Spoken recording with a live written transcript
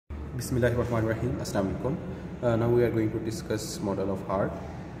Bismillahirrahmanirrahim. Assalamu alaikum. Now we are going to discuss model of heart.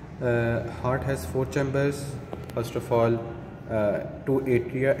 Heart has 4 chambers. First of all, 2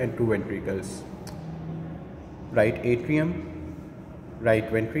 atria and 2 ventricles. Right atrium,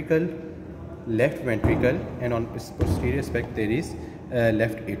 right ventricle, left ventricle, and on posterior aspect there is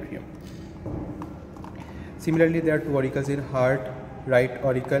left atrium. Similarly, there are 2 auricles in heart, right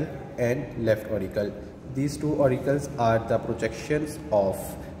auricle and left auricle. These 2 auricles are the projections of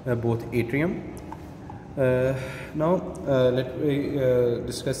both atrium. Now let me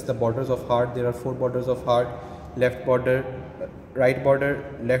discuss the borders of heart. There are 4 borders of heart: left border, right border,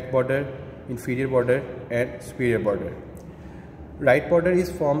 left border, inferior border and superior border. Right border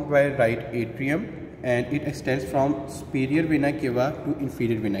is formed by right atrium and it extends from superior vena cava to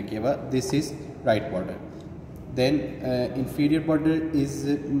inferior vena cava. This is right border. Then inferior border is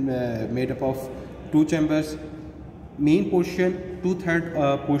made up of 2 chambers. Main portion,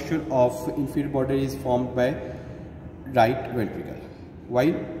 2/3 portion of inferior border is formed by right ventricle,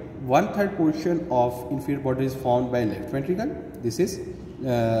 while 1/3 portion of inferior border is formed by left ventricle. This is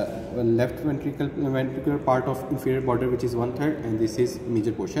left ventricular part of inferior border, which is 1/3, and this is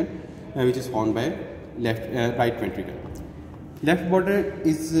major portion which is formed by right ventricle. Left border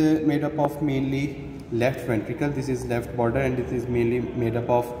is made up of mainly left ventricle. This is left border and it is mainly made up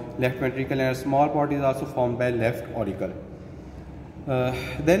of left ventricle, and a small part is also formed by left auricle.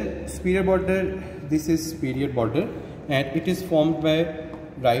 Then superior border, this is superior border and it is formed by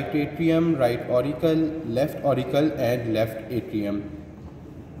right atrium, right auricle, left auricle and left atrium.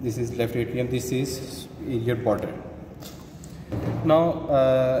 This is left atrium, this is superior border. Now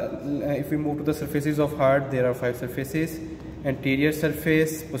if we move to the surfaces of heart, there are 5 surfaces: anterior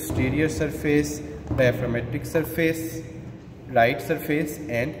surface, posterior surface, diaphragmatic surface, right surface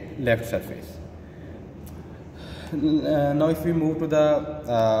and left surface. Now if we move to the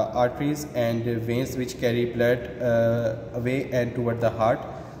arteries and veins which carry blood away and toward the heart,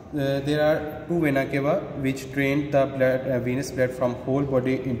 there are 2 vena cava which drain the blood, venous blood from whole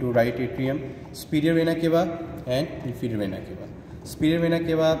body into right atrium: superior vena cava and inferior vena cava. Superior vena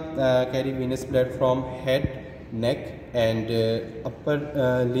cava carry venous blood from head, neck and upper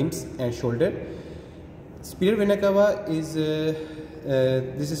limbs and shoulder. Superior vena cava is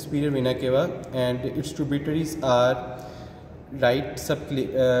this is superior vena cava and its tributaries are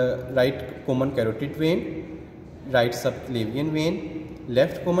right common carotid vein, right subclavian vein,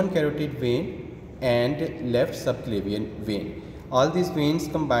 left common carotid vein and left subclavian vein. All these veins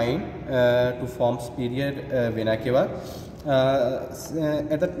combine to form superior vena cava.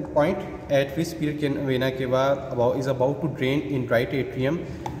 At the point at which superior vena cava is about to drain in right atrium,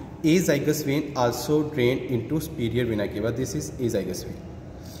 azygous vein also drain into superior vena cava. This is azygous vein.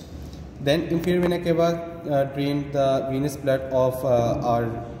 Then inferior vena cava drain the venous blood of our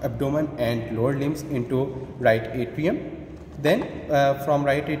abdomen and lower limbs into right atrium. Then from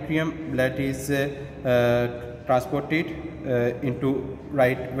right atrium, blood is transported into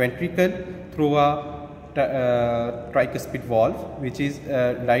right ventricle through a tricuspid valve, which is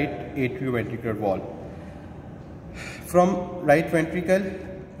right atrioventricular valve. From right ventricle,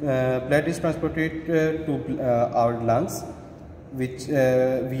 blood is transported to our lungs, which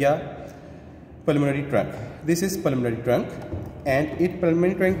via pulmonary trunk. This is pulmonary trunk, and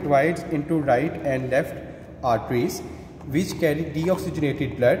pulmonary trunk divides into right and left arteries, which carry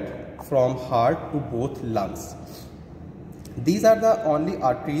deoxygenated blood from heart to both lungs. These are the only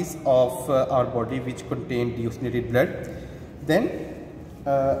arteries of our body which contain deoxygenated blood. Then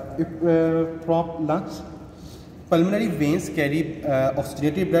from lungs, pulmonary veins carry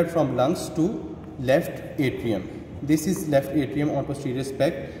oxygenated blood from lungs to left atrium. This is left atrium on posterior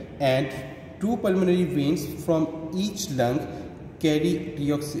aspect, and 2 pulmonary veins from each lung carry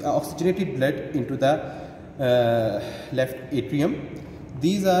oxygenated blood into the left atrium.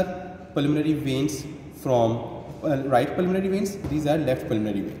 These are pulmonary veins from right pulmonary veins. These are left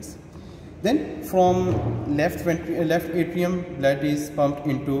pulmonary veins. Then from left atrium, blood is pumped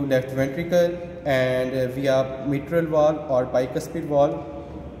into left ventricle and via mitral valve or bicuspid valve,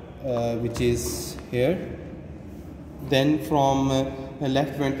 which is here. Then from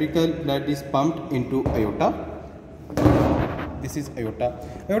left ventricle, blood is pumped into aorta. This is aorta.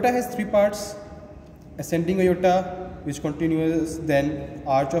 Aorta has 3 parts: ascending aorta, which continues, then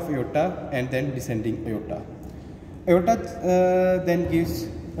arch of aorta, and then descending aorta. Aorta then gives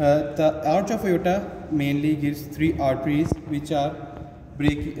the arch of aorta mainly gives 3 arteries, which are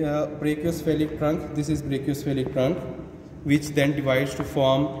brachiocephalic trunk. This is brachiocephalic trunk, which then divides to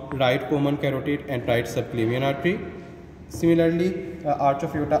form right common carotid and right subclavian artery. Similarly, arch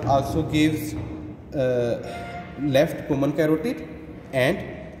of aorta also gives left common carotid and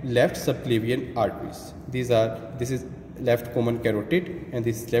left subclavian arteries. This is left common carotid and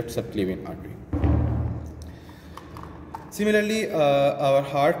this is left subclavian artery. Similarly, our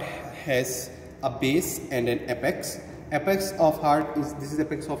heart has a base and an apex. Apex of heart is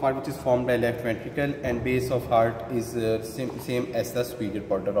apex of heart which is formed by left ventricle, and base of heart is same as the superior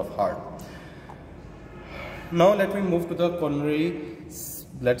border of heart. Now let me move to the coronary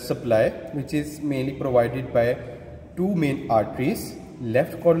blood supply, which is mainly provided by two main arteries,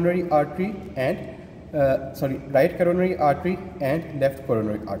 left coronary artery and right coronary artery and left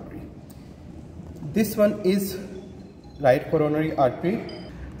coronary artery. This one is right coronary artery.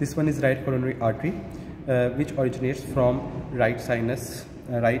 This one is right coronary artery, which originates from right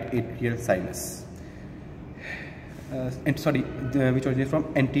atrial sinus, which originates from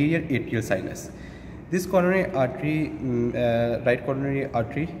anterior atrial sinus. This coronary artery, right coronary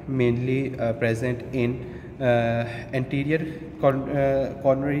artery, mainly present in anterior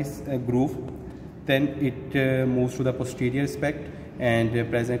coronary groove. Then it moves to the posterior aspect and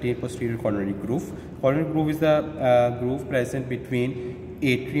present in posterior coronary groove. Coronary groove is the groove present between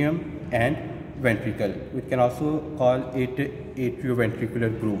atrium and ventricle. We can also call it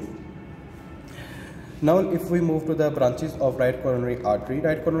atrioventricular groove. Now if we move to the branches of right coronary artery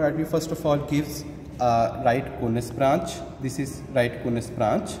first of all gives a right conus branch. This is right conus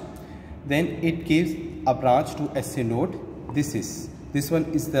branch. Then it gives a branch to SA node. This one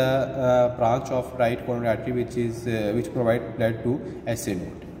is the branch of right coronary artery which provides blood to SA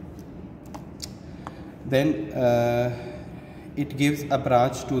node. Then it gives a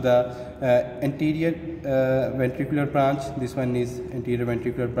branch to the anterior ventricular branch. This one is anterior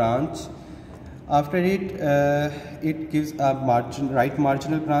ventricular branch. After it, it gives a right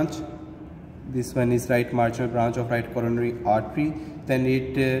marginal branch. This one is right marginal branch of right coronary artery. Then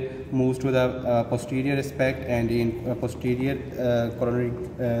it moves to the posterior aspect and in posterior coronary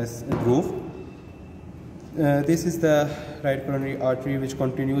groove. This is the right coronary artery which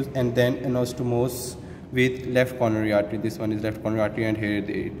continues and then anastomose with left coronary artery. This one is left coronary artery and here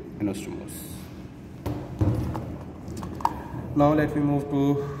the anastomose. Now let me move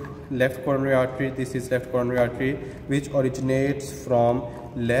to left coronary artery. This is left coronary artery which originates from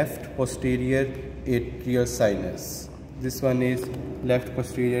left posterior atrial sinus. This one is left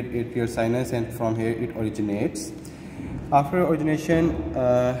posterior atrial sinus and from here it originates. After origination,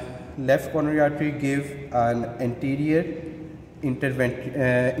 left coronary artery gives an anterior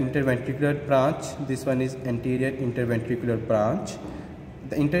interventricular branch. This one is anterior interventricular branch.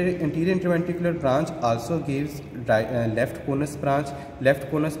 The anterior interventricular branch also gives left conus branch. Left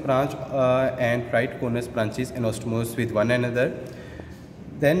conus branch and right conus branches anastomose with one another.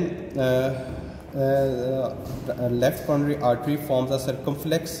 Then left coronary artery forms a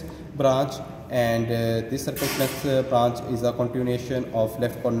circumflex branch, and this circumflex branch is a continuation of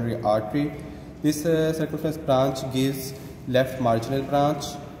left coronary artery. This circumflex branch gives left marginal branch,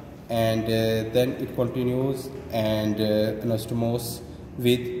 and then it continues and anastomose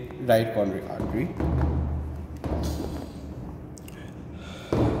with right coronary artery.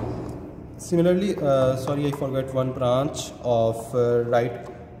 Similarly, sorry, I forgot one branch of right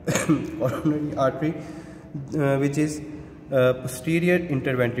coronary artery, which is posterior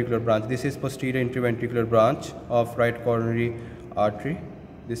interventricular branch. This is posterior interventricular branch of right coronary artery.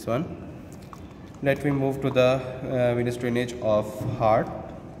 This one. Let me move to the venous drainage of heart.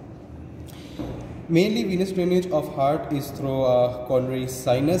 Mainly venous drainage of heart is through a coronary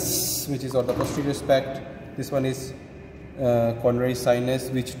sinus, which is on the posterior aspect. This one is coronary sinus,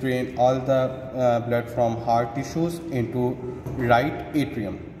 which drain all the blood from heart tissues into right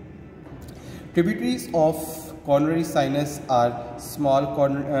atrium. Tributaries of coronary sinus are small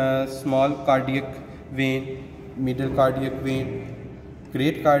cardiac vein, middle cardiac vein,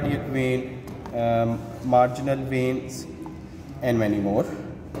 great cardiac vein, marginal veins, and many more.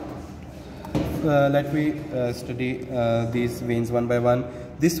 Let me study these veins one by one.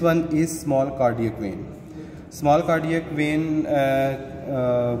 This one is small cardiac vein. Small cardiac vein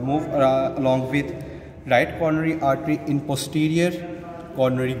move along with right coronary artery in posterior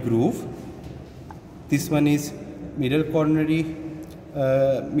coronary groove. This one is medial coronary,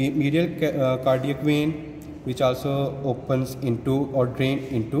 medial cardiac vein, which also opens into or drain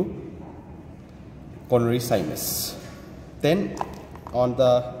into coronary sinus. Then on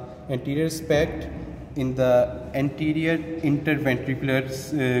the anterior aspect, in the anterior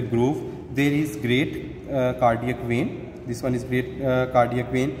interventricular groove, there is great cardiac vein. This one is great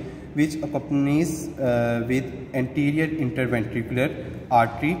cardiac vein, which accompanies with anterior interventricular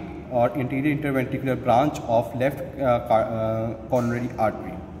artery or anterior interventricular branch of left coronary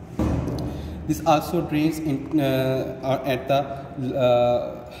artery. This also drains in at the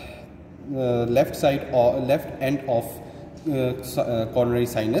left side or left end of coronary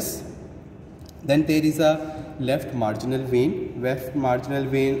sinus. Then there is a left marginal vein. Left marginal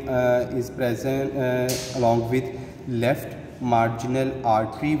vein is present along with left marginal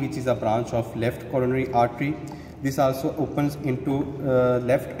artery, which is a branch of left coronary artery. This also opens into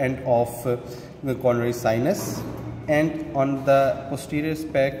left end of the coronary sinus. And on the posterior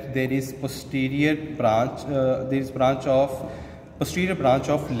aspect there is posterior branch. Posterior branch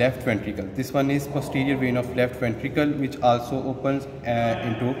of left ventricle. This one is posterior vein of left ventricle, which also opens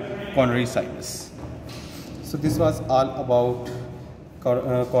into coronary sinus. So this was all about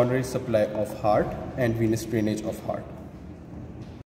coronary supply of heart and venous drainage of heart.